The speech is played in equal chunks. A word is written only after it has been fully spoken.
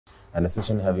and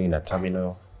especially having a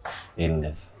terminal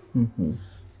illness.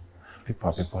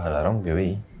 People along the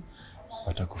way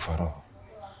watakufa roho.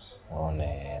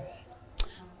 Waone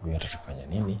huyu atatufanya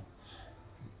nini?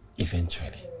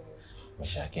 Eventually,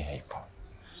 maisha yake haipo.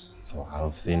 So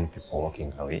I've seen people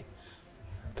walking away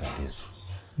after this.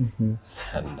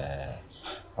 And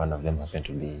one of them happened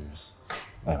to be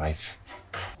my wife.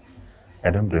 I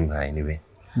don't blame her anyway.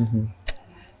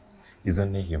 It's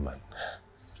only human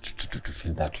to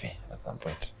feel that way at some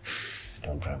point. I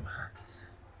don't blame her.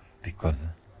 Because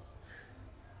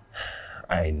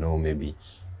I know maybe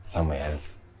somewhere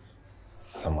else,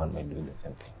 someone might do the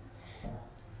same thing.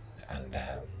 And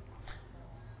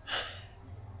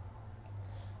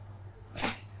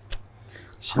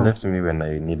she left me when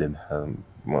I needed her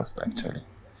most, actually.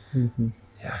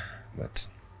 Yeah, but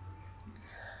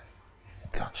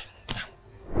it's okay.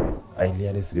 I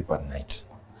nearly sleep at night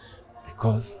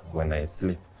because when I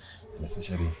sleep, and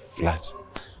especially flat,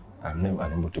 I'm never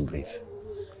unable to breathe.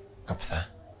 Kapsa.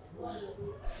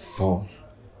 So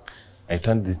I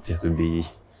turned this chair to be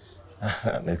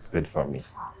an expert for me.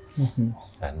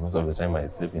 And most of the time I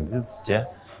sleep in this chair,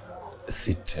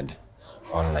 seated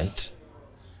all night.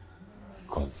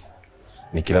 Because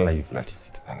nikilala hivi flat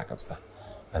sitalala kabisa.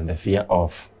 And the fear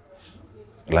of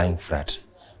lying flat,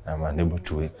 I'm unable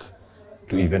to wake,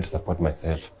 to even support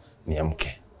myself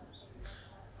niamke.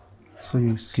 So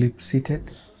you sleep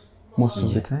seated most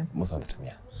of the time? Most of the time,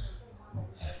 yeah.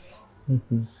 Yes.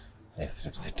 I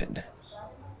sleep seated.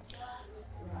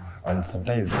 And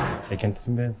sometimes I can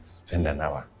spend an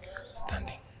hour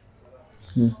standing.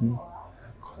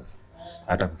 Because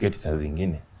hata kuketi saa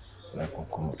zingine na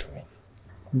kukumu tu mimi.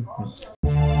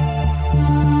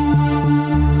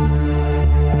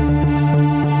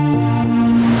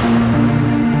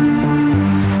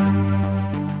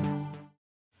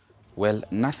 Well,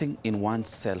 nothing in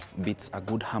oneself beats a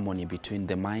good harmony between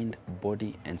the mind,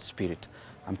 body, and spirit.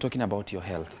 I'm talking about your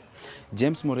health.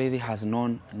 James Mureithi has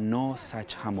known no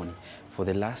such harmony for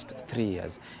the last 3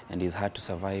 years and he's had to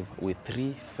survive with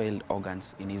 3 failed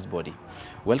organs in his body.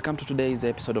 Welcome to today's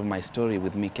episode of My Story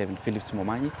with me, Kevin Phillips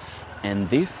Momanyi, and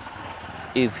this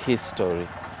is his story.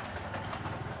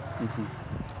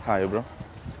 Hi, bro.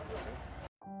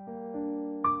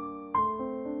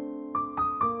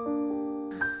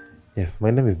 Yes,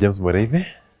 my name is James Mureithi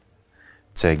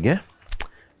Chege.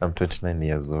 I'm 29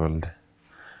 years old.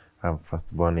 I'm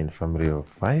first born in a family of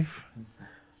 5,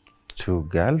 2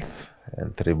 girls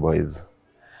and 3 boys.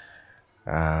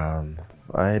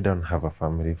 I don't have a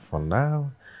family for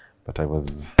now, but I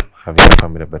was having a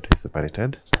family, but we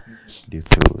separated due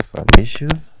to some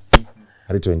issues.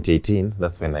 In 2018,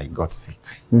 that's when I got sick.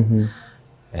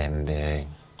 And I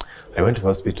went to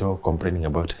hospital complaining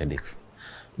about headaches.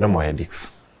 No more headaches.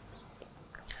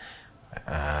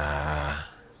 I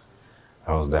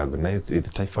was diagnosed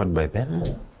with typhoid by then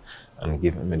and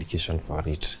given medication for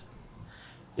it.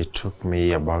 It took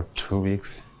me about 2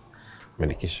 weeks.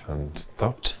 Medication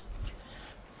stopped,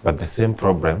 but the same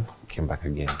problem came back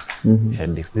again.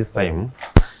 Headaches. This time,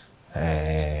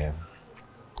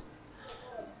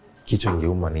 kichwa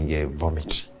ingeuma ninge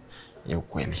vomit ya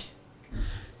ukweli,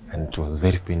 and it was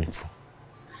very painful.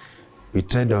 We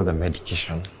tried all the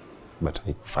medication, but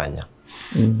haikufanya.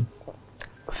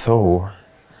 So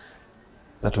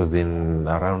that was in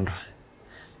around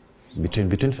between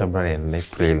February and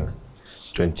April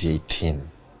 2018.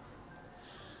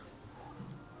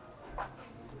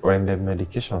 When the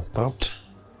medication stopped,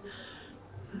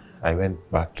 I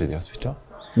went back to the hospital.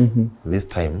 This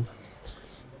time,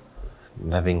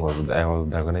 nothing was. I was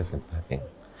diagnosed with nothing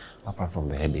apart from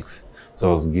the headaches. So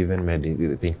I was given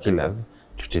painkillers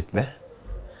to treat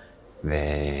the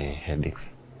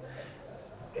headaches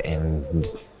and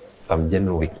some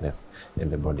general weakness in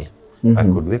the body. I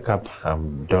could wake up, I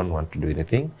don't want to do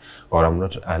anything, or I'm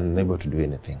not unable to do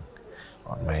anything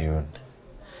on my own.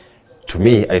 To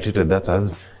me, I treated that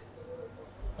as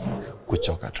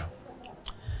kuchoka tu.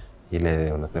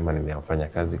 Ile unasema nimefanya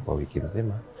kazi kwa wiki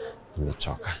mzima,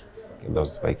 nimechoka.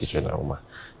 Those why kichwa inauma.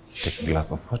 Take a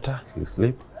glass of water, you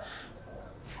sleep.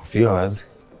 For a few hours,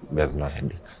 there's no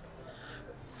headache.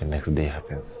 The next day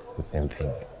happens, the same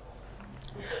thing.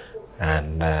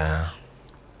 And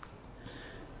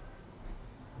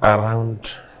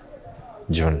around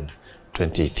June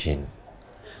 2018,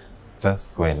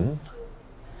 that's when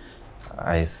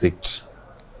I sought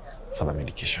for the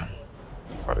medication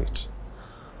for it.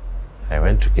 I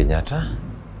went to Kenyatta,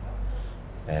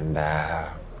 and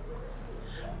a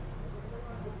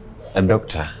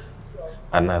doctor,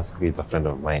 a nurse who is a friend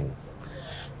of mine,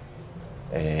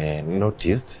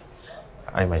 noticed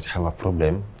I might have a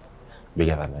problem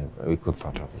bigger than we could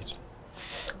thought of it.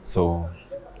 So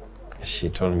she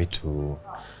told me to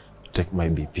take my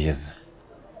BPs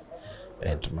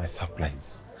and to my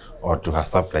supplies, or to her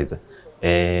supplies.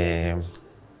 Any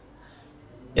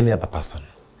other person.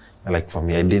 Like for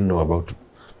me, I didn't know about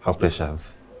how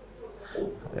pressures,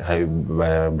 high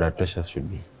blood pressure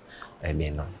should be. I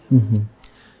didn't know.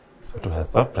 So to her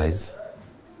surprise,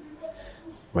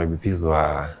 my BPs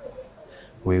were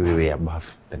way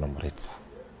above the normal rates.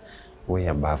 Way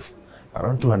above.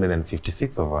 Around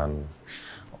 256 or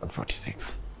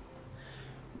 146.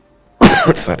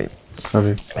 Sorry.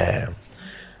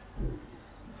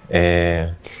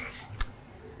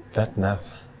 That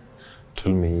nurse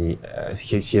told me,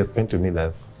 she explained to me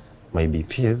that my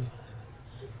BPs,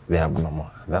 they're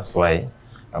abnormal. That's why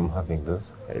I'm having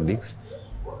those headaches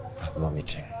plus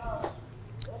vomiting.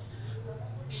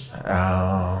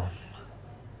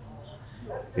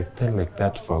 It's still like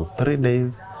that for 3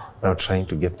 days, now trying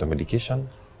to get the medication.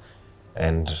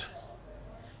 And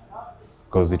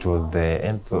because it was the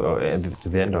end, to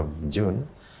the end of June,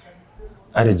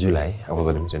 early July, I was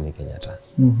admitted in Kenyatta.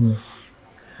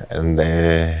 And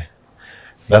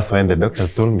that's when the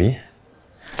doctors told me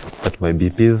that my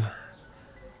BPs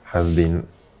has been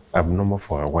abnormal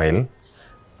for a while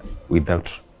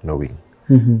without knowing.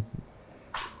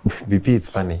 BP is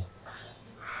funny.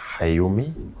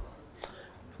 Hayumi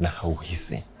na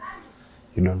hauhisi.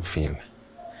 You don't feel.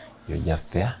 You're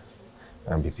just there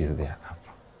and BP is there up.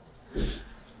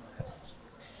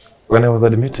 When I was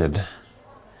admitted,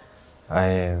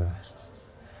 I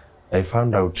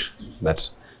found out that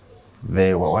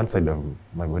the one side of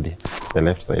my body, the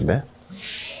left side there,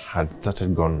 had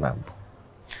started gone numb.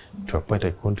 To a point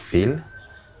I couldn't feel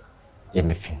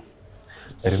anything.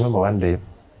 I remember one day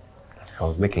I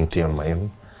was making tea on my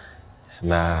own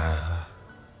na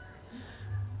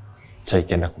chai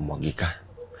kenda kumwagika.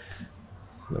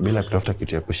 Bila kutafuta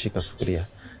kitu ya kushika sufuria,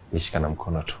 nishika na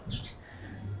mkono tu.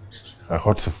 A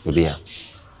hot sufuria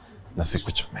na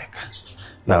sikuchomeka.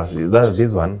 Now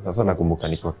this one, sasa nakumbuka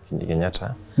niko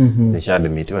Kenyatta,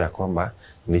 nishaadmitiwa ya kwamba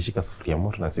nilishika sufuria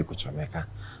moto na sikuchomeka.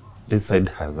 This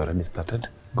side has already started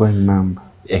going numb.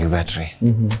 Exactly.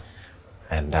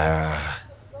 And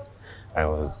I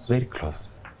was very close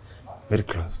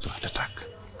to heart attack.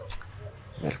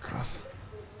 Very close.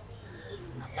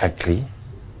 Luckily,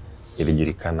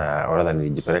 ilijulikana, or rather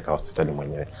nilijipeleka hospitali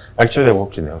mwenyewe. Actually, I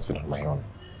walked in the hospital on my own.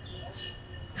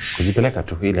 Kujipeleka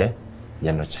tu ile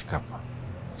general check-up.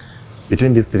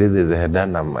 Between these 3 days, I had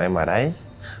done an MRI,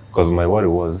 because my worry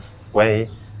was, why,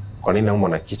 kwa nini naumwa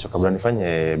na kichwa? Kabla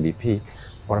nifanye BP,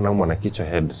 mbona naumwa na kichwa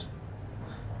head?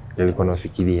 Nilikuwa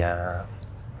nafikiria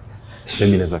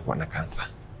maybe naweza kuwa na cancer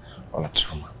or a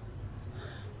trauma.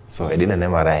 So I did an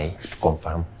MRI to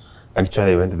confirm.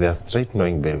 Actually, I went there straight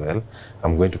knowing very well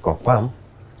I'm going to confirm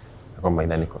kwamba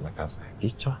ina niko na cancer ya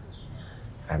kichwa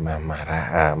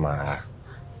ama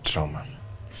trauma.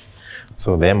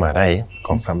 So the MRI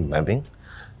confirmed nothing,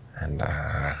 and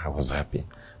I was happy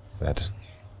that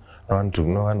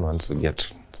no one wants to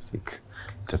get sick,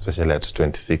 especially at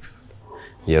 26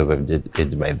 years of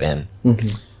age by then.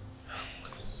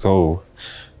 So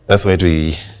that's why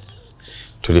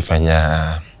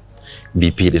tulifanya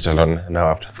BP let alone now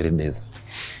after 3 days.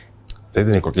 So as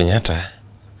niko Kenyatta,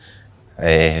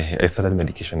 I started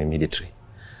medication immediately.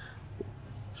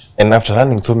 And after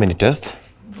running so many tests,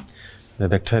 the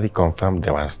doctor confirmed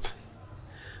the worst.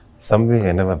 Something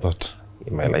I never thought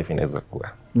in my life inaweza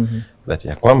kuwa. That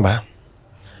ya kwamba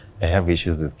I have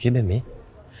issues with kidney,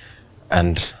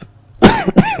 and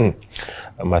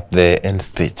I'm at the end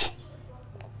stage.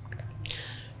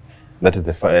 That is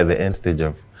the end stage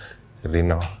of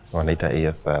renal, wanaita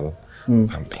ASL,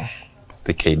 something,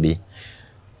 CKD.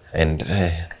 And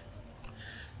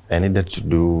I needed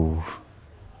to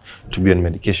be on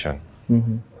medication.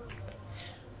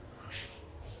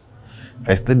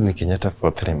 I stayed in Kenyatta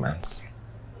for 3 months.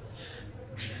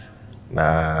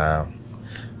 Na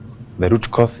the root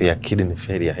cause ya kidney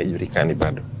failure haijulikani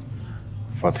bado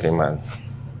for 3 months.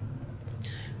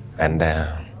 And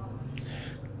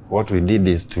what we did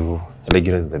is to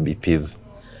regularize the BPs.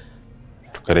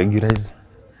 Tukaregularize,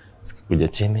 sikakuja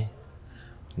chini,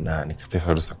 na nikapewa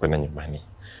ruhusa kwenda nyumbani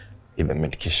with the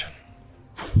medication.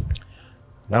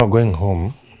 Now going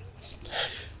home,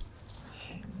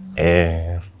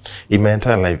 in my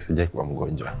entire life sijai kuwa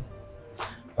mgonjwa.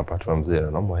 Apart from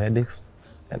zero normal headaches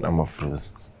and normal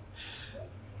flus.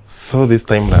 So this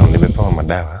time now nimepewa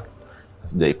madawa,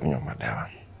 sijai kunywa madawa.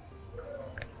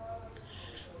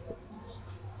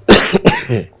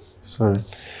 Sorry.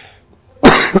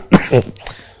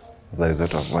 As a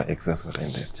result of excess water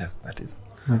in the chest, that is.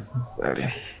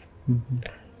 Sorry.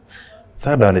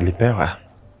 Sada nilipewa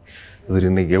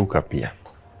zilinigeuka pia.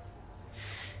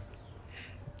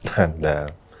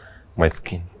 And my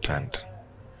skin turned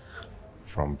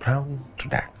from brown to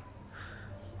dark.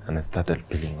 And I started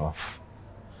peeling off.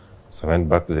 So I went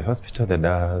back to the hospital, the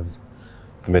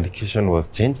medication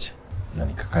was changed. Na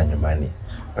nikakaa nyumbani.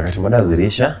 Wakati madawa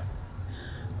zilisha,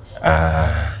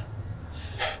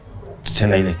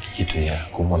 tena ile kitu ya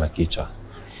kuumwa na kichwa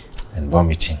and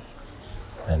vomiting.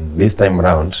 And this time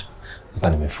round, sasa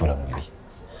nimefura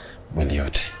mwili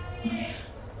yote.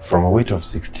 From a weight of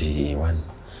 61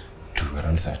 to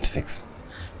around 76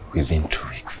 within 2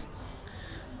 weeks.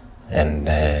 And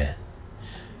I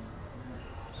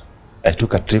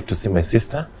took a trip to see my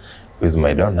sister, who is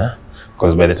my donor,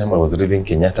 because by the time I was leaving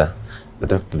Kenyatta, the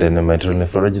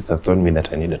nephrologist has told me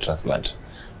that I need a transplant.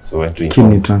 So I went to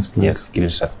kidney transplant. Yes, kidney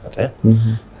transplant. I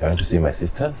went to see my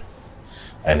sisters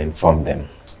and inform them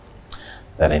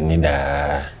that I need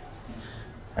a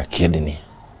kidney.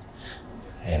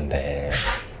 And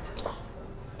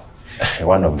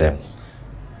one of them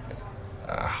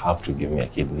have to give me a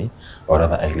kidney, or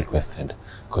rather I requested,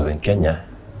 because in Kenya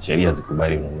sheria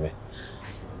zikubali ununue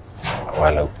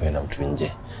wala upewe na mtu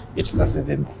nje. It starts with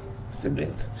the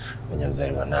siblings wenye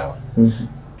mzaliwa nao.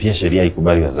 Pia sheria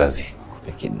ikubali wazazi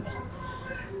kupe kidney.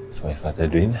 So I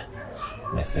started with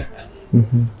my sister.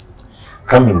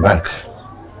 Coming back,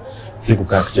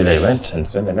 actually I went and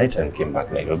spent the night and came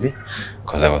back Nairobi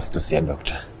because I was to see a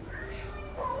doctor.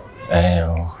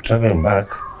 Traveling back,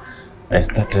 I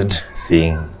started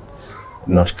seeing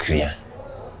not clear.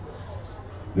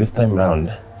 This time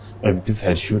round, my BPs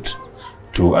had shoot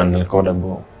to an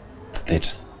unrecordable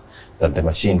state that the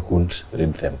machine couldn't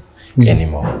read them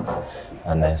anymore.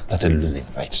 And I started losing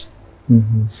sight.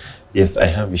 Yes, I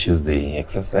have issues the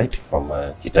excess light from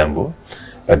Kitambo,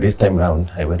 but this time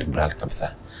round, I went to Brad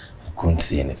Kapsa. I couldn't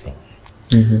see anything.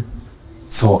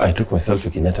 So I took myself to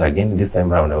Kenyatta again. This time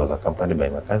round, I was accompanied by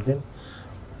my cousin.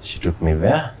 She took me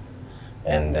there,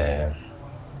 and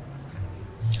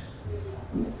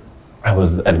I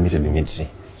was admitted immediately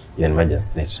in an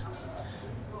emergency state.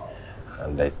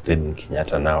 And I stayed in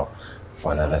Kenyatta now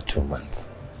for another 2 months.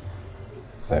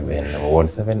 Ward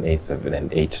 7, 8, 7,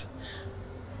 and 8.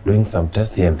 Doing some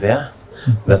tests here and there.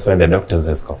 That's when the doctors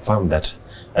has confirmed that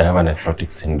I have a nephrotic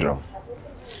syndrome.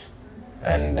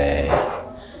 And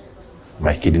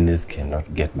my kidneys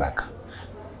cannot get back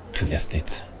to their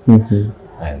states.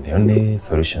 And the only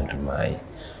solution to my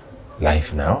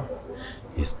life now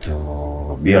is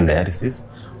to be on dialysis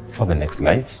for the next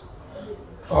life,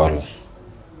 or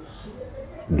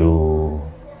do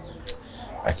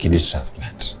a kidney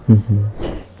transplant.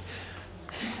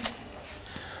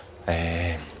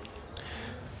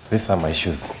 These are my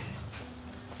shoes.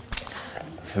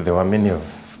 There were many of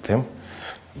them,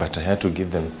 but I had to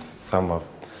give them some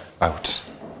out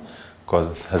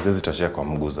because haziwezi toshea kwa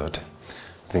mguu zote.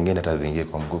 Zingine hata zingie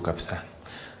kwa mguu kabisa.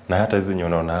 Na hata hizi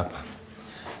unaona hapa.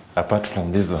 Apart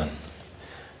from this one,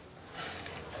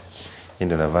 hii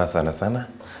ndio navaa sana sana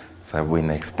sababu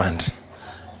ina expand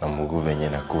na mguu venye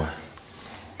inakuwa.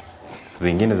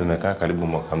 Zingine zimekaa karibu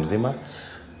mwaka mzima.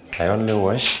 I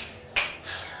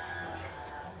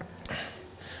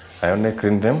only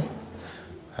clean them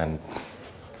and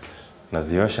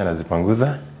naziosha,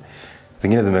 nazipanguza.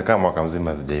 Zingine zimekaa mwaka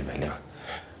mzima hazijaivaliwa.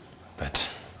 But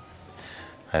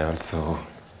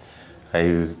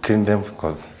I clean them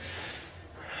because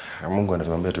Mungu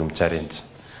anatuambia tumchallenge,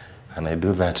 and I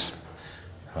do that.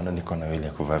 Naona niko na wili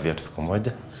ya kuvaa viatu siku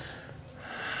moja.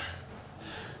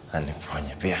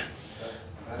 Aniponye pia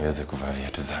niweze kuvaa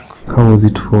viatu zangu. How was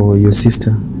it for your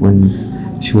sister when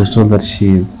she was told that she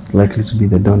is likely to be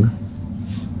the donor?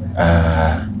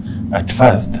 At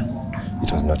first,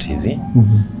 it was not easy.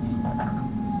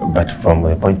 But from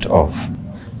the point of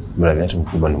brother yetu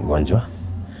mkubwa ni mgonjwa,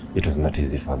 it was not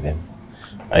easy for them.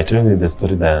 I told you the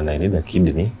story that I need a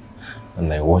kidney,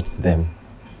 and I watched them.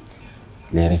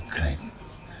 They really cried.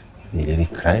 They really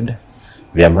cried.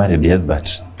 They are married, yes,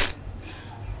 but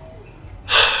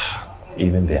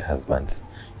even their husbands,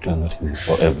 it was not easy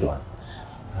for everyone.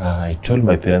 I told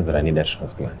my parents that I need a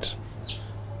transplant.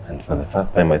 And for the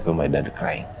first time, I saw my dad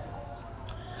crying.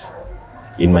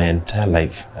 In my entire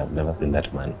life, I've never seen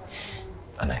that man.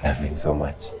 And I love him so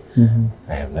much.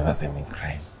 I have never seen him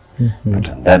crying. But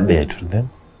on that day, I told them,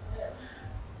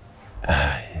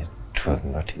 it was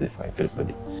not easy for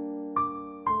everybody.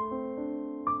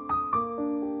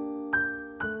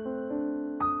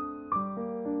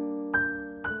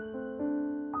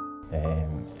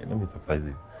 Let me surprise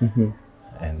you.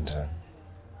 And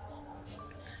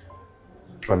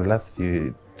for the last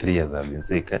 3 years I've been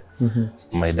sick,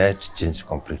 my diet changed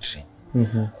completely.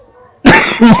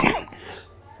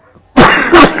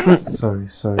 Sorry.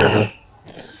 Bro.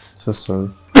 So sorry.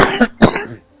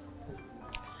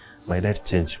 My diet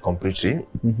changed completely,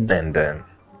 and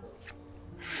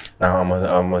now I'm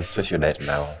on a special diet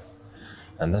now.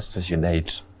 And that special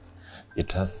diet,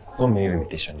 it has so many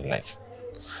limitations in life.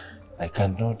 I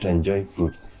cannot enjoy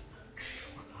fruits.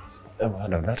 Ever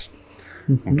heard of that?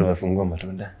 Mtu amefungua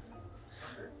matunda.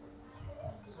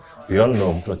 We all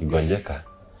know mtu akigonjeka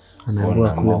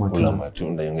anaamua kula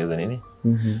matunda iongeze nini?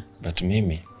 But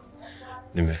mimi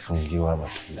nimefungiwa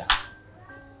matunda.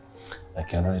 I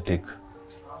can only take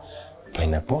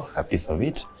pineapple, a piece of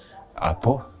it,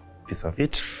 apple, piece of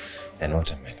it, and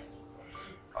watermelon.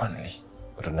 Only.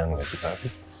 Matunda yangu yafika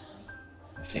wapi?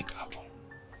 Fake apple.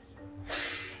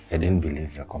 I didn't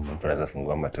believe ya kwamba mtu anaweza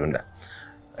fungua matunda.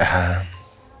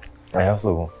 I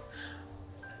also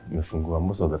nimefungua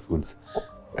most of the foods.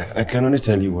 I can only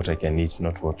tell you what I can eat,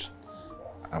 not what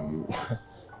I'm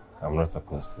not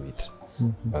supposed to eat.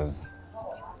 Because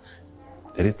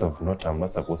the list of what I'm not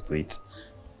supposed to eat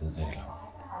is very long.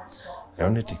 I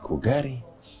only take ugali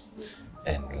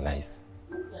and rice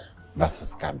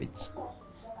versus cabbage.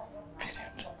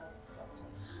 Period.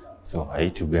 So I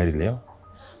eat ugali leo,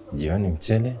 jioni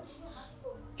mchele,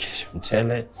 kesho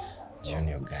mchele,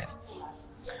 jioni ugali.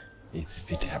 It's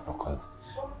pity hapo because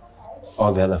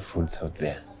all the other foods out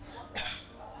there,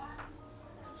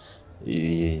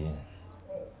 it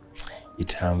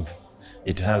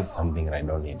has something I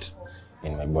don't need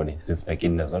in my body since my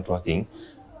kidney is not working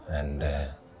and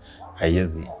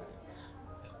haiwezi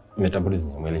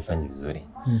metabolism ya mwili ifanye vizuri.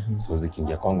 So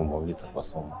zikiingia kwangu mwili kwa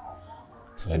somo.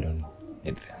 So I don't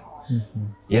need them.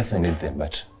 Yes, I need them,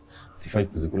 but sifai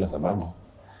kuzikula sababu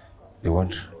they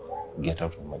won't get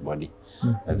out of my body.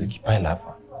 As ikipile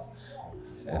hapa,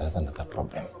 that's another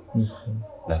problem.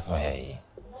 That's why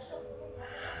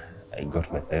I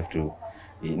got myself to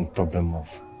in problem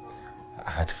of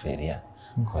heart failure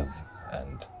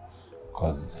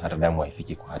cause hata damu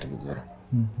haifiki kwa heart vizuri.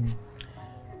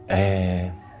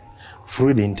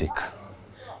 Fluid intake,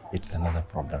 it's another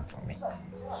problem for me.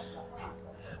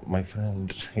 My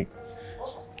friend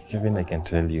Kevin, I can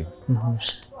tell you,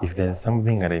 if there's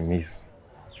something that I miss,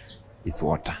 it's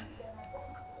water.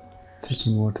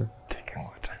 Taking water.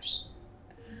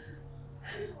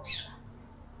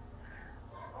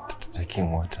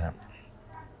 Taking water.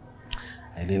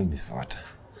 I really miss water,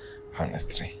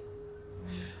 honestly.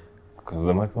 Because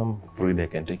the maximum fluid I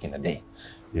can take in a day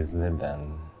is less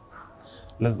than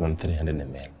 300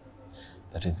 ml.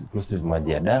 That is inclusive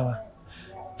maji ya dawa,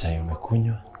 chai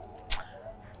umekunywa,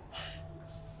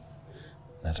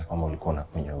 na hata kama ulikuwa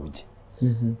unakunywa uji.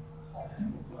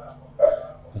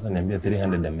 Sasa niambia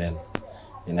 300 ml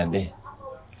in a day.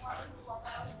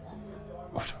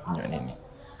 Utakunywa nini?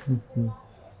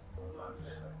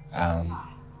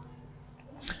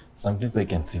 Sometimes I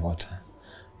can see water.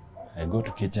 I go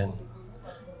to kitchen,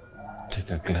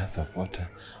 take a glass of water,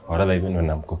 or rather even when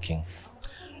I'm cooking.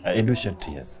 I do shed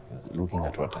tears looking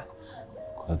at water.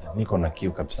 Because niko na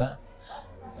kiu kabisa,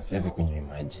 na siwezi kunywa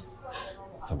maji.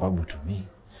 Sababu to me,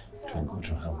 it will go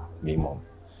to harm me more.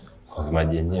 Because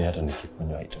maji yenyewe hata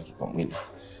nikikunywa haitoki kwa mwili.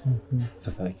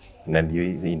 Sasa na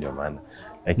ndio maana.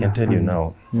 I can tell you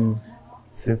now,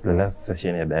 since the last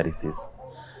session ya dialysis,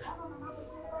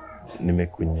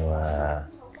 nimekunywa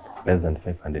less than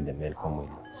 500 ml kwa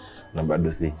mwili. Na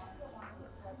bado si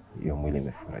hiyo mwili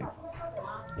imefura hivyo.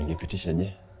 Ningepitisha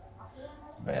je?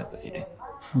 Baya zaidi.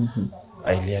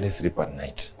 I nearly sleep at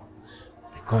night.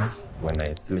 Because when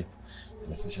I sleep,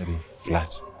 especially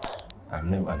flat, I'm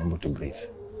never unable to breathe.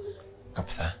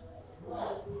 Kapsa.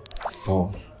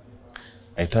 So,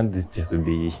 I turned this chair to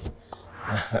be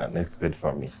unexpected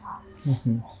for me.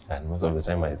 And most of the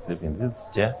time I sleep in this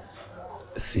chair,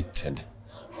 seated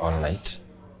all night.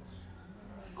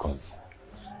 Because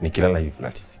nikilala hivi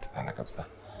flat sitalala kabisa.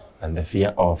 And the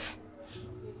fear of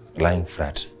lying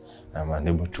flat, I'm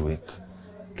unable to wake,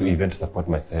 to even support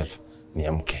myself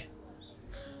niamke.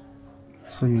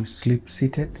 So you sleep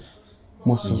seated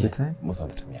most of the time? Most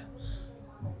of the time, yeah.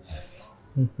 Yes.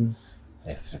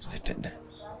 I sleep seated.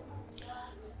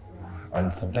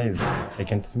 And sometimes I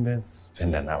can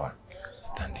spend an hour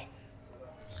standing.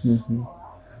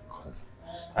 Because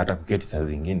hata kuketi saa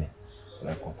zingine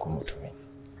inakuwa ngumu tu mimi.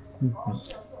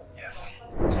 Yes.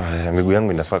 Miguu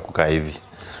yangu inafaa kukaa hivi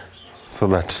so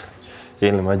that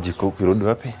ile maji ukirudi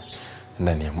wapi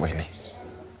ndani ya mwili.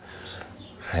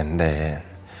 And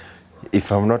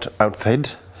if I'm not outside,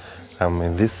 I'm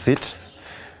in this seat,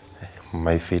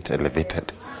 my feet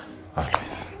elevated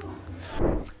always.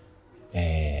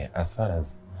 As far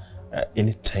as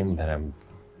any time that I'm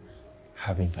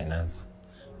having finance,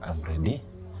 I'm ready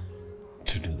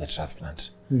to do the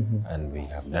transplant. And we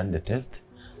have done the test,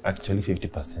 actually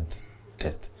 50%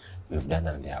 test we've done,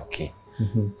 and they are okay.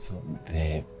 So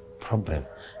the problem,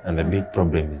 and the big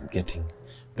problem, is getting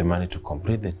the money to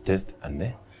complete the test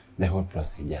and the whole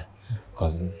procedure.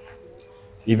 Because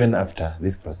even after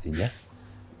this procedure,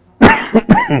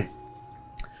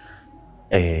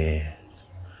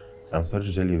 I'm sorry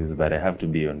to tell you this, but I have to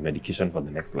be on medication for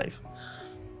the next life.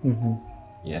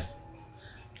 Yes.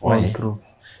 Why?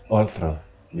 All through.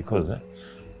 Because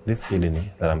this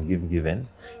kidney that I'm given,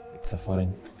 it's a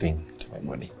foreign thing to my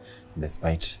body,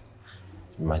 despite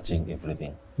matching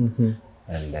everything.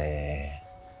 And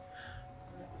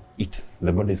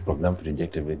the body is programmed to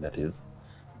reject everything that is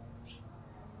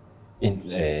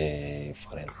in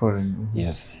foreign.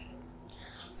 Yes.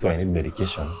 So I need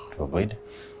medication to avoid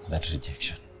that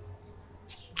rejection.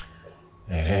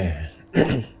 I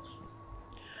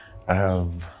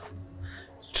have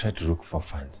tried to look for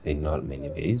funds in all many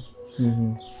ways,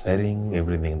 selling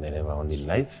everything that I ever owned in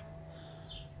life,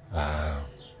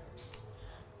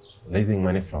 raising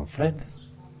money from friends,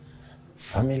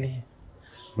 family.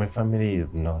 My family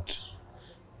is not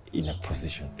in a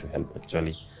position to help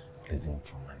actually raising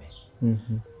for money.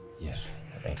 Yes.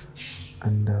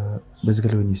 And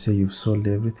basically, when you say you've sold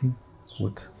everything,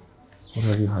 what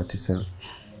have you had to sell?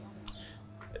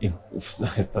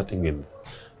 Starting with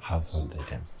household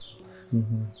items.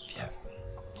 Yes.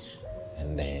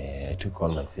 And I took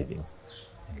all my savings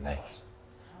in life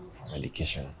for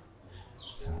medication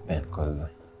since then, because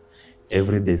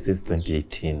every day since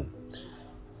 2018,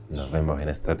 November, when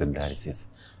I started dialysis,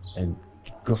 I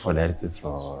go for dialysis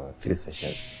for 3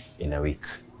 sessions in a week.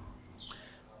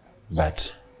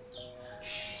 But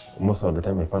most of the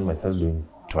time I found myself doing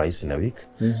twice in a week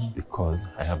because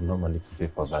I have no money to pay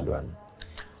for that one.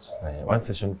 One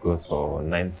session goes for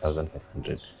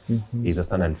 9,500. It's a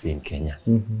standard fee in Kenya.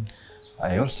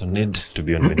 I also need to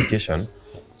be on medication,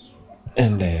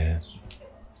 and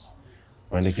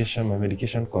my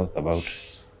medication costs about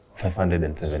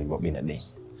 507 bob in a day,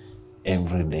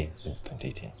 every day since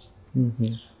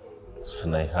 2018.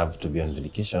 And I have to be on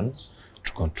medication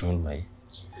to control my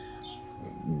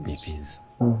BPs,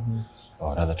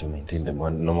 or rather to maintain the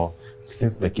normal,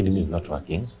 since the kidney is not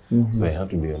working. So I have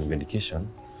to be on medication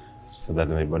so that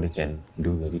my body can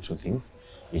do the little things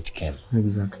it can.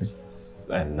 Exactly.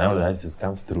 And now dialysis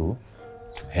comes through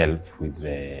to help with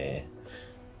the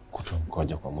kutoa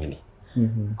mkojo kwa mwili.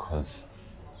 Because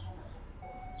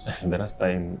the last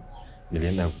time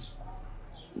nilienda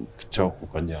kutoa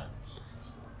mkojo,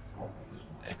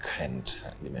 I can't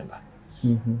remember.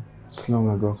 It's long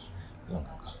ago.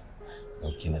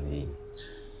 Okay,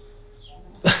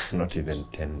 not even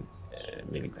 10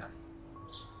 milligram.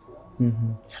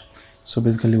 So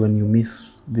basically, when you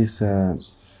miss these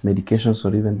medications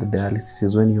or even the dialysis,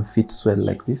 is when your feet swell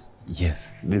like this?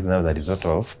 Yes, this is now the result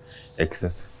of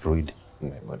excess fluid in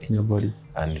my body. In your body.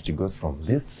 And it goes from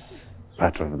this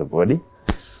part of the body,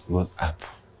 goes up.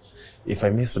 If I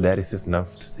miss dialysis now,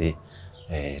 to say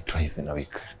twice in a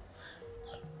week,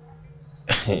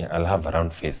 I'll have a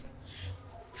round face.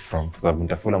 From sababu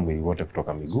nitafula mwili wote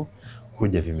kutoka miguu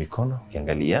kuja vimikono,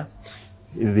 ukiangalia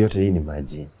hizi yote hii ni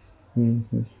maji.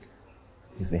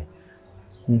 You see?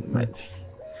 Maji.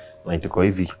 Na itakuwa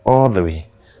hivi all the way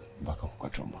mpaka kwa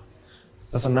tumbo.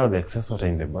 Sasa now the excess water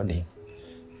in the body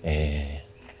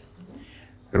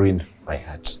ruined my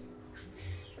heart.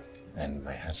 And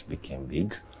my heart became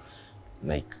big.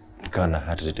 Like, kind of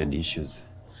heart-related issues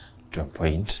to a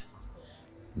point.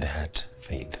 The heart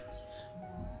failed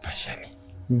partially.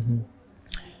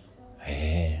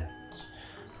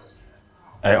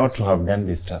 I ought to have done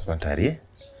this transplant early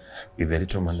with the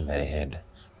little money that I had.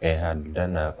 I had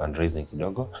done a fundraising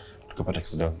kidogo, tukapata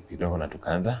kidogo na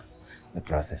tukaanza the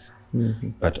process.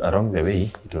 But along the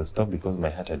way, it was stopped because my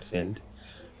heart had failed.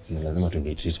 Na lazima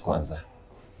tungeitreat kwanza.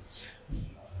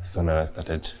 So now I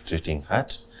started treating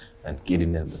heart and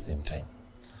kidney at the same time.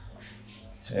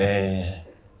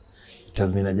 It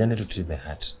has been a journey to treat the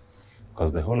heart,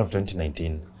 because the whole of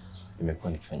 2019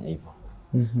 nimekuwa nikifanya hivyo.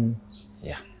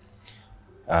 Yeah.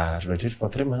 Treat for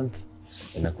 3 months,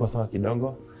 inakuwa sawa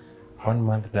kidogo. 1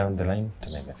 month down the line,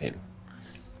 tena imefail.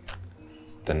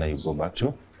 Then you go back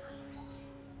to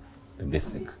the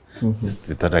basic.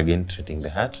 Start again treating the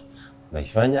heart.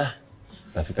 Naifanya,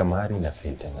 nafika mahali na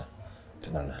fail tena.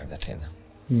 Tena naanza tena.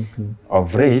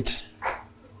 Of late,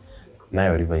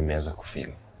 nayo river imeanza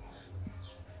kufail.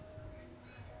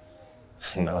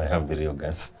 Now I have the real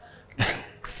guns.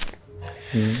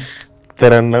 They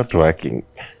are not working.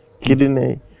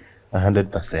 Kidney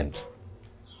 100%.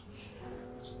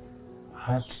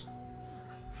 Heart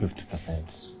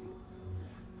 50%.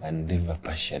 and live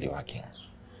partially working.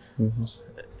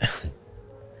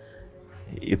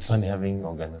 It's funny having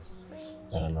organs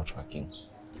that are not working.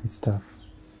 It's tough.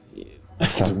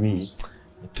 To me,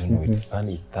 I don't know, it's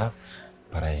funny, it's tough,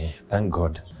 but I thank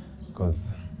God,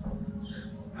 because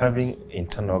having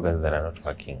internal organs that are not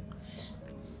working,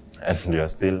 and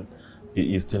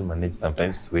you still manage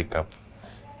sometimes to wake up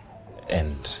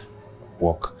and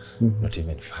walk, not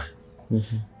even far.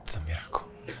 It's a miracle.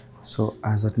 So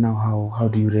as at now, how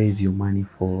do you raise your money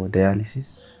for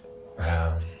dialysis?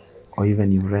 Or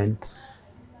even your rent?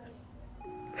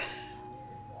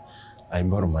 I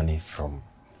borrow money from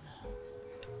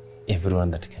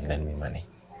everyone that can lend me money.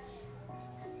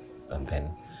 And then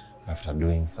after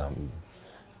doing some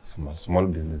small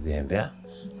business here and there,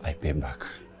 I pay back.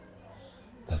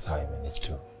 That's how I manage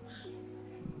to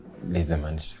raise the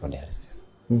money for dialysis.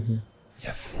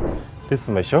 Yes. This is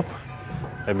my shop,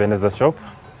 Ebenezer shop.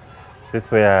 This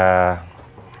is where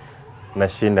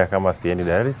nashinda kama siendi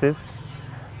dialysis.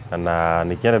 Na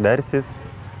nikienda dialysis,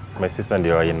 my sister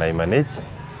ndio manage,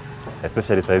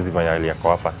 especially saizi mayali yako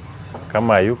hapa.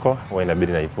 Kama hayuko, huwa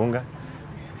inabidi naifunga,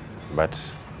 but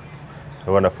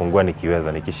huwa nafungua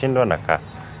nikiweza, nikishindwa nakaa.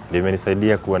 Ndio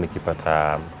imenisaidia kuwa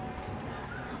nikipata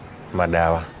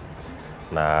madawa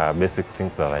na basic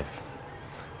things of life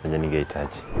yenye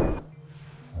ningehitaji.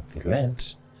 The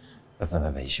rent, that's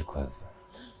another issue, because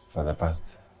for the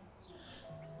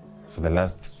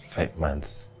last 5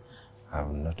 months, I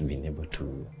have not been able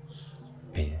to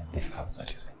pay this house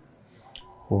that you see.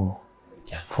 Oh.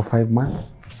 Yeah. For 5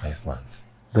 months? For 5 months.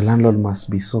 The landlord must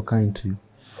be so kind to you.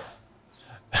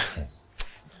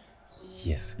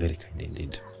 Yes, very kind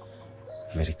indeed.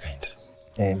 Very kind.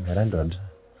 My landlord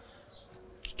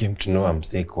came to know I'm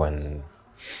sick when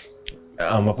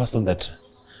I'm a person that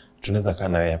tunaweza kaa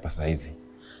na wewe hapa saa hizi,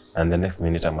 and the next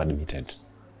minute I'm admitted.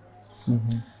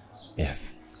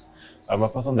 Yes. I'm a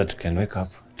person that can wake up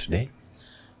today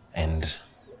and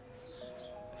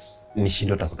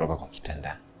nishindwe hata kutoka kwa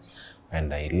kitanda.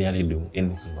 And I really do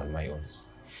anything on my own.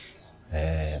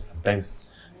 Sometimes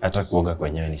hata kuoga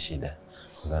kwenyewe ni shida,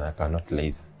 because I cannot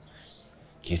lazy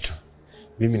kitu.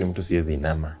 Mimi ni mtu siwezi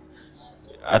inama,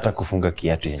 hata kufunga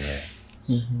kiatu yenyewe.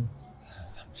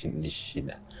 Ni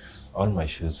shida. All my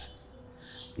shoes,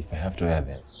 if I have to wear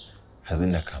them,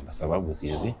 hazina kamba, sababu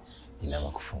siwezi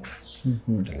inama kufunga.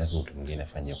 Lazima mtu mwingine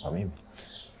afanye kwa mimi.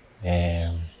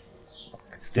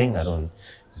 Staying alone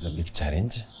is a big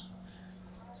challenge,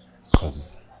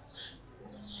 because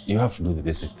you have to do the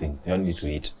basic things. You need to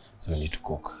eat, so you need to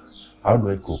cook. How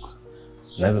do I cook?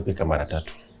 Naweza pika mara 3.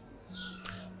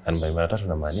 And by mara 3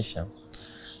 namaanisha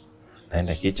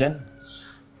naenda kitchen,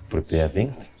 prepare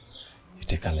things, you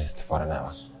take a rest for an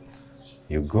hour.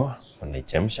 You go,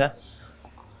 unaichemsha,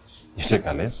 you take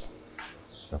a rest,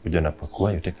 nakuja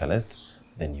napakua, you take a rest,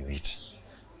 then you eat.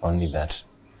 Only that.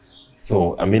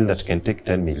 So a meal that can take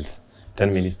 10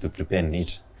 minutes to prepare and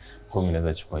eat, kwa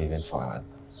inaweza chukua even 4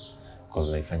 hours.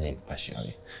 Because naifanya in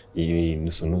partially. Hii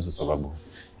nusu sababu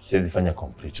siwezi fanya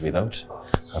complete without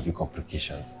having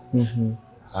complications.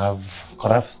 I've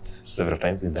collapsed several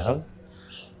times in the house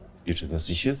due to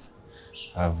those issues.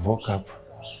 I've woke up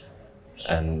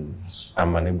and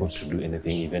I'm unable to do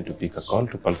anything, even to pick a call,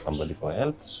 to call somebody for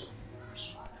help.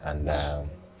 And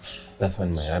that's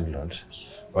when my landlord,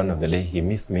 one of the day, he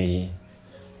missed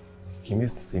to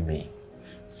see me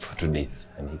for 2 days,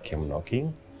 and he came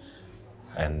knocking,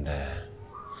 and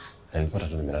nilipata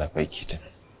tu nimelala kwa kiti.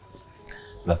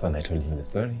 That's when I told him the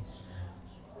story, and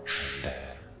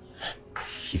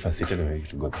he facilitated me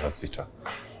to go to the hospital,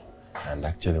 and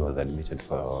actually was admitted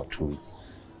for 2 weeks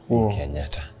in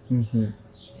Kenyatta.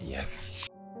 Yes.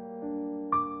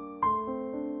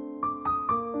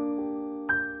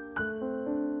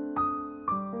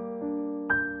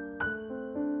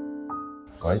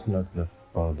 Quite not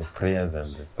for the prayers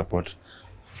and the support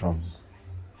from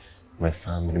my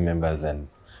family members and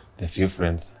the few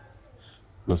friends,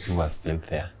 those who are still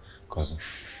there, because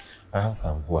I have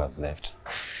some who have left.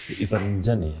 It's a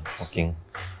journey working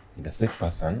with a sick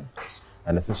person,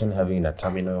 and especially having a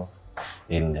terminal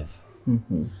illness.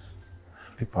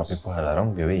 People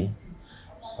along the way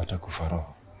watakufa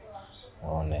roho,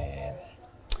 waone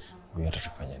huyu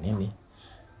atatufanya nini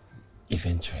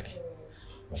eventually.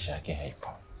 Maisha yake haipo.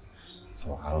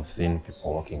 So I've seen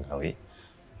people walking away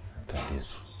after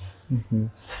this.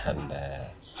 And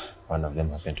one of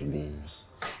them happened to be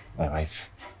my wife.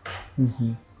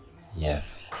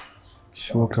 Yes.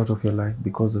 She walked out of your life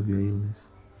because of your illness.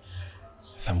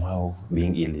 Somehow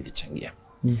being ill ilichangia.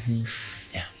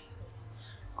 Yeah.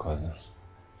 Because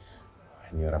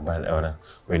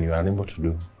when you are unable to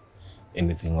do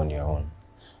anything on your own,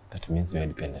 that means you are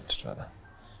dependent to other.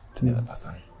 to the other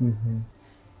person.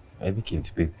 I think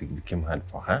it became hard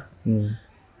for her.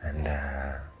 And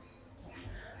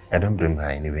I don't blame her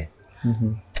anyway.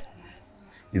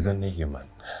 It's only human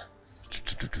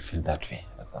to feel that way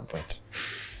at some point.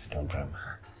 I don't blame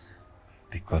her.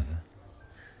 Because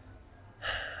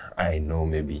I know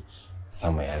maybe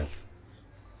somewhere else,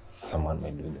 someone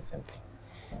might do the same thing.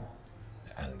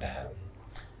 And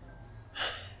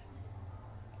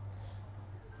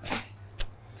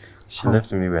she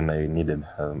left me when I needed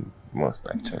her most,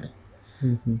 actually.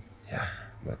 Yeah,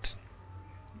 but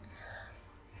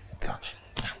it's okay.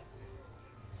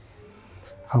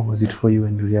 How was it for you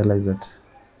when you realized that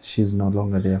she's no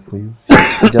longer there for you?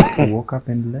 She just woke up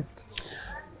and left?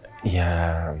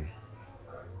 Yeah.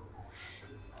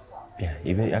 Yeah,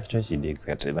 even actually she did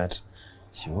exactly that.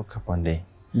 She woke up one day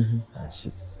and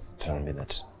she's told me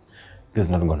that this is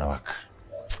not gonna work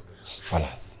for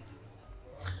us.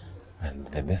 And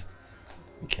the best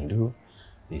we can do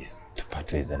is to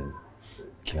part ways and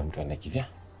kila mtu ende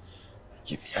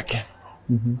kivyake.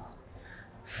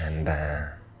 And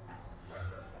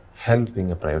health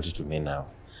being a priority to me now,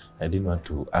 I didn't want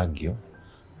to argue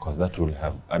because that will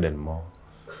have added more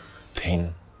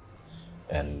pain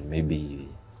and maybe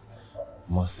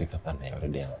more sicker than I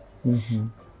already am.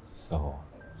 So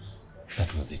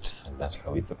that was it, and that's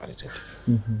how we separated.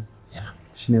 Yeah.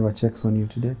 She never checks on you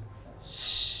today?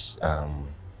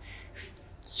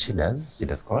 She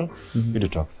does call. We do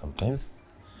talk sometimes.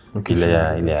 Okay,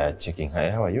 Ile checking,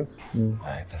 hi, how are you?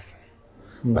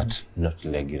 But not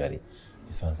regularly.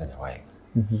 It's once in a while.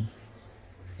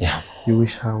 Yeah. You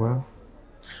wish her well?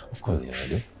 Of course, yeah, I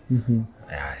do.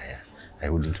 Yeah. I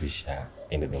wouldn't wish her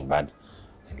anything bad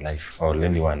in life or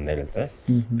anyone else,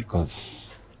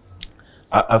 because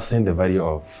I've seen the value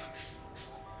of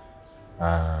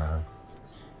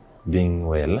being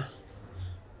well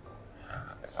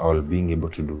or being able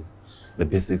to do the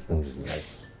basic things in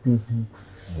life.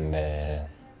 And I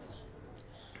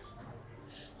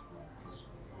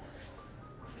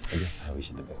guess I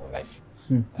wish the best in life.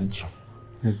 That's true.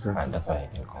 Exactly. And that's why I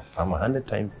can confirm 100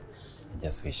 times. I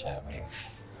just wish her well.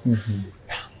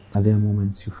 Are there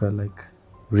moments you felt like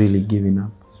really giving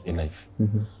up? In life?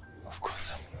 Of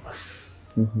course I'm human.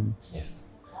 Yes.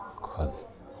 Because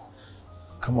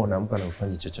kama unaamka na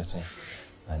ufanye chochote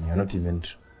and you're not even,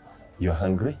 you're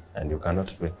hungry and you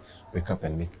cannot wake up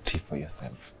and make tea for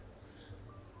yourself.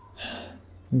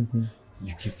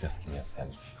 You keep asking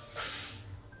yourself,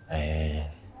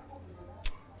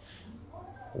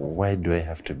 why do I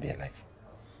have to be alive?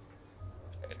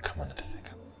 Come on, at a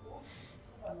second.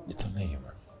 It's only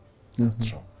human. That's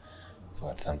true. So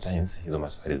at sometimes hizo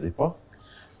maswali zipo,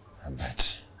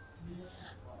 but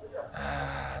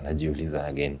najiuliza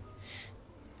again,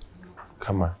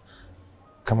 kama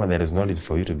there is no need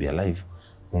for you to be alive,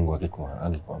 Mungu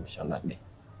angekuamsha on that day.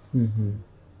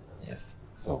 Yes.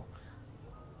 So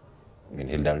we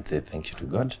kneel down and say thank you to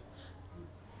God,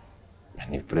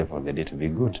 and you pray for the day to be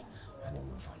good, and you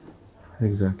move on.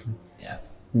 Exactly.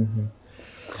 Yes.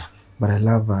 But I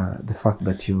love the fact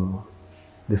that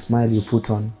the smile you put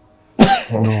on,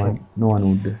 no one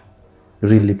would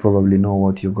really probably know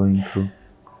what you're going through.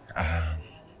 I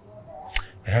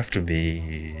have to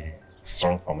be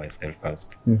strong for myself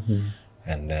first.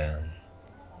 And I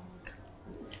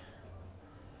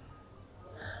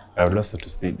would also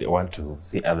want to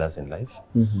see others in life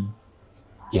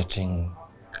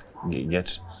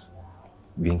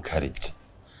be encouraged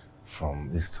from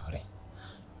this story.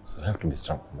 So I have to be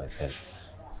strong for myself,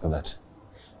 so that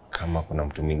kama kuna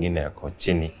mtu mwingine yako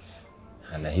chini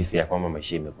anahisi ya kwamba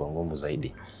maisha imekuwa ngumu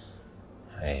zaidi,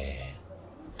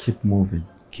 keep moving.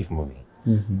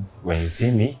 When you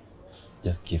see me,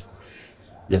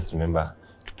 just remember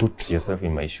to put yourself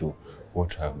in my shoe.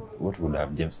 What would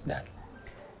have James done?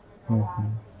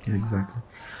 Exactly.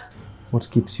 What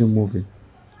keeps you moving?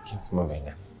 Keeps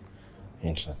moving.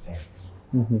 Interesting.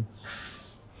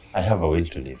 I have a will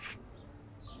to live.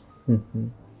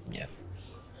 Yes.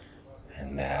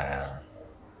 And I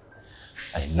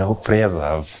know prayers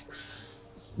have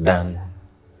done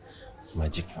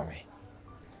magic for me.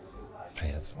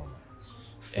 Prayers from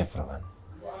everyone.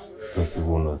 Those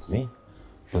who knows me,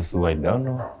 those who I don't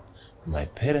know, my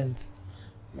parents,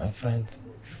 my friends,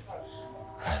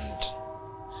 and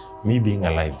me being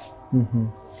alive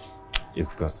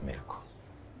is God's miracle.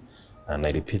 And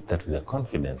I repeat that with a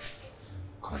confidence,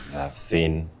 because I've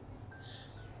seen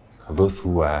those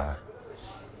who are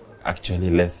actually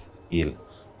less ill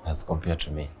as compared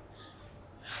to me.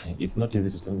 It's not easy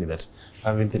to tell me that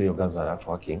having 3 organs are not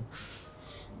working.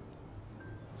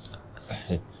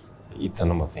 It's a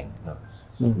normal thing. No,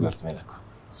 it's God's miracle.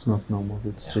 It's not normal,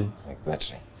 it's true.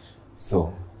 Exactly.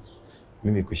 So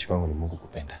mimi kuishi kwangu ni Mungu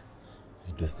kupenda.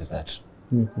 I do say that.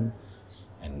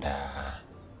 And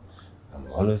I'm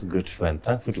always grateful and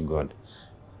thankful to God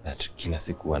that kila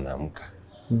siku anaamka.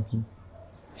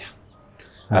 Yeah.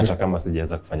 Hata kama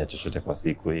sijaweza kufanya chochote kwa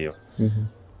siku hiyo.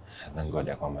 Thank God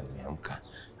ya kwamba nimeamka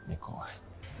niko hai.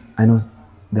 I know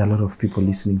there are a lot of people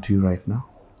listening to you right now.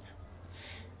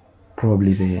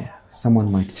 Probably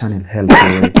someone might channel help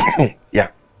your way.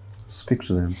 Yeah. Speak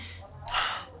to them.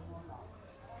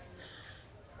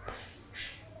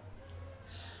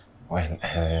 Well,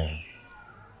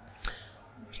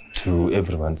 to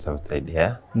everyone outside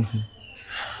here,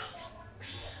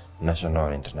 national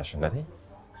or internationally,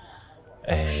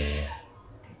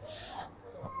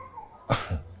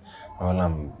 all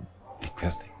I'm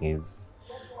requesting is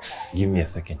give me a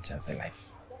second chance in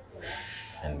life.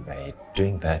 And by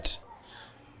doing that,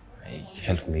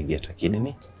 help me get a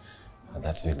kidney, and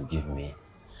that will give me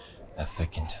a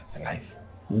second chance in life.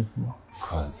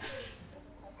 Because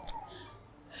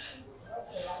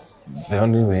the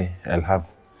only way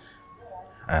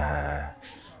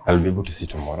I'll be able to see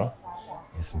tomorrow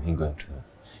is me going to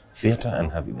theater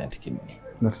and having that kidney.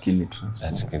 Not kidney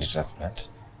transplant. That's kidney transplant.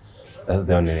 That's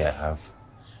the only way I have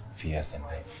few years in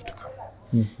life to come.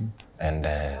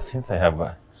 And since I have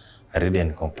a ready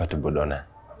and compatible donor,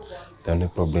 the only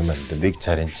problem and the big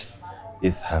challenge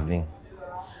is having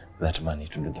that money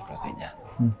to do the procedure.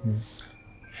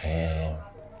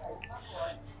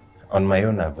 On my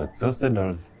own, I've exhausted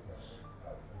all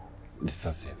the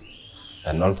sources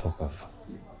and all sorts of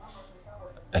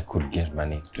I could get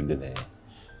money to do the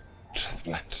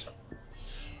transplant.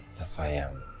 That's why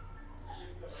I'm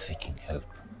seeking help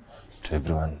to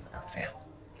everyone out there.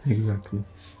 Exactly.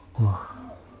 Oh.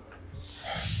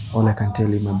 All I can tell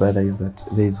you, my brother, is that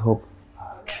there is hope,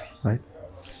 right?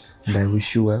 And I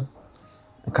wish you well.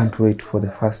 I can't wait for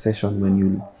the first session when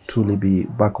you'll truly be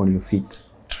back on your feet.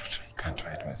 I can't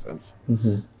wait myself.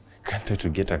 I can't wait to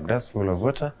get a glass full of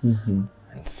water and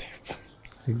sip.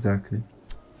 Exactly.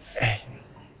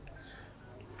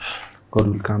 God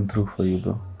will come through for you,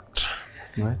 bro.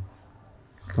 Right?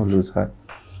 Don't lose heart.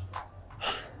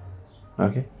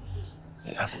 Okay?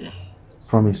 Yeah.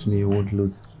 Promise me you won't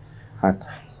lose heart.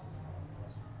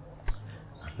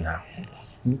 Not now.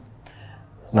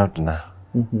 Not now.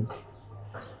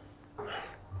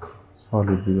 All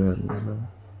will be well, my brother.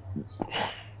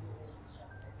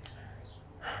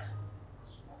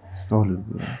 All will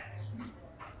be well.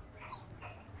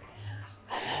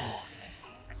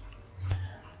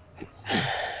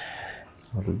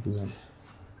 All will be well.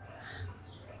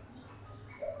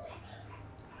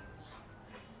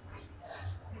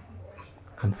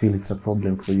 I can feel it's a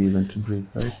problem for you even to breathe,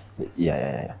 right?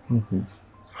 Yeah.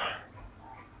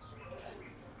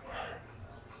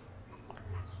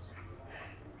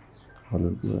 All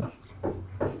will be well.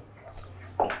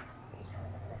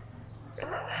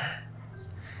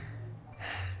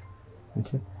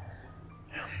 Okay?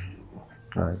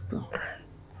 All right, bro.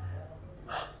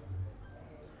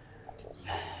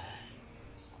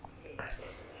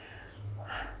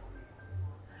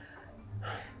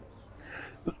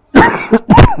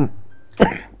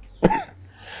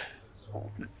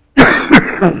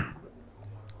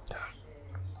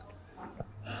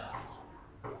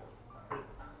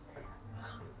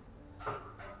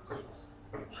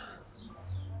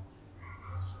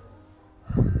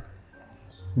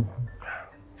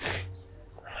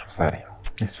 I'm sorry.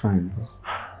 It's fine, bro.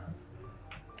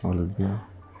 All will be well.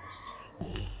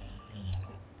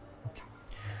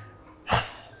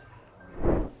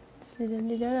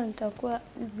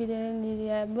 Vile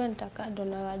niliambiwa nitakaa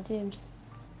dona wa James.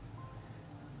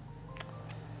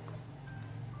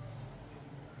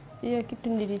 Hiyo kitu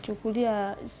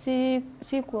nilichukulia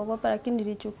si kuogopa, lakini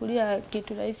nilichukulia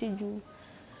kitu rahisi juu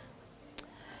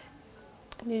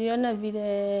niliona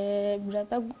vile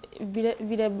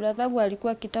brother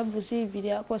alikuwa kitabu si vile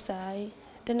yako sahi.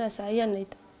 Tena sahi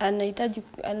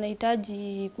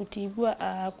anahitaji kutibua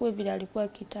akuwe vile alikuwa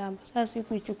kitambo. Sasa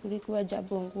sikuichukulia kuwa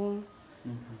jambo ngumu.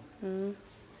 Na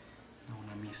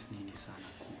una miss nini sana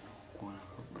kuona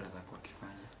kwa brother kwa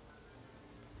kifanya?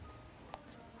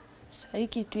 Sahi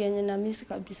kitu yenye na miss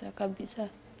kabisa.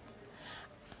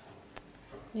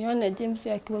 Nione James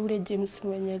akiwa ule James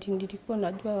mwenye nilikuwa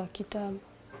najua wa kitambo.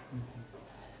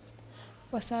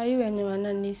 Kwa sahi wenye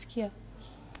wananisikia.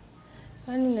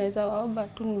 Yaani naweza waomba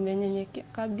tu nimenyenyekea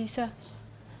kabisa.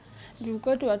 Juu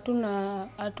kwetu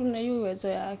hatuna hiyo uwezo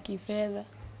ya kifedha.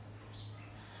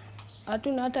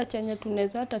 Hatuna hata chenye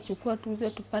tunaweza hata chukua tuuze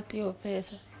tupate hiyo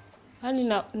pesa. Yaani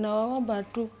nawaomba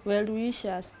tu well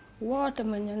wishers wote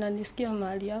mwenye wananisikia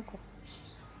mahali yako.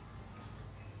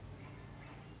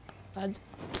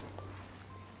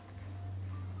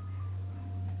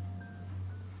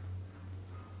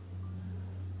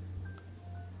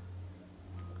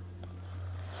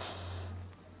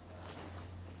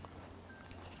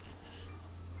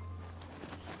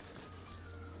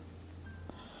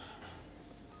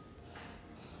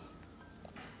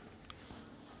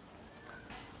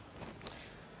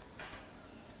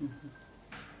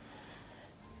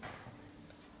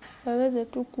 waweze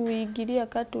tu kuingilia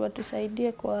kati,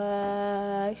 watusaidie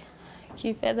kwa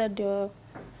kifedha, ndio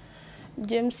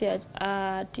James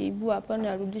atibu hapa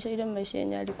na arudisha ile maisha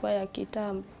yenye alikuwa ya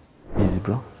kitambo. Easy,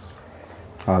 bro.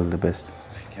 All the best.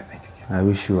 Thank you. I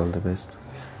wish you all the best.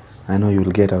 I know you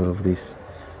will get out of this.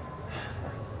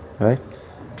 Right?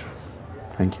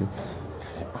 Thank you.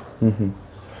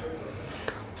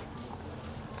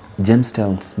 James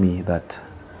tells me that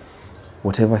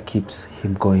whatever keeps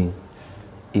him going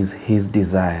is his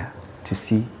desire to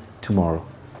see tomorrow.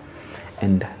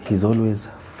 And he's always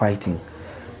fighting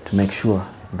to make sure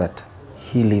that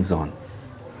he lives on.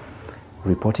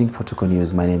 Reporting for Tuko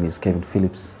News, my name is Kevin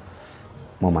Phillips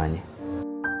Momanyi.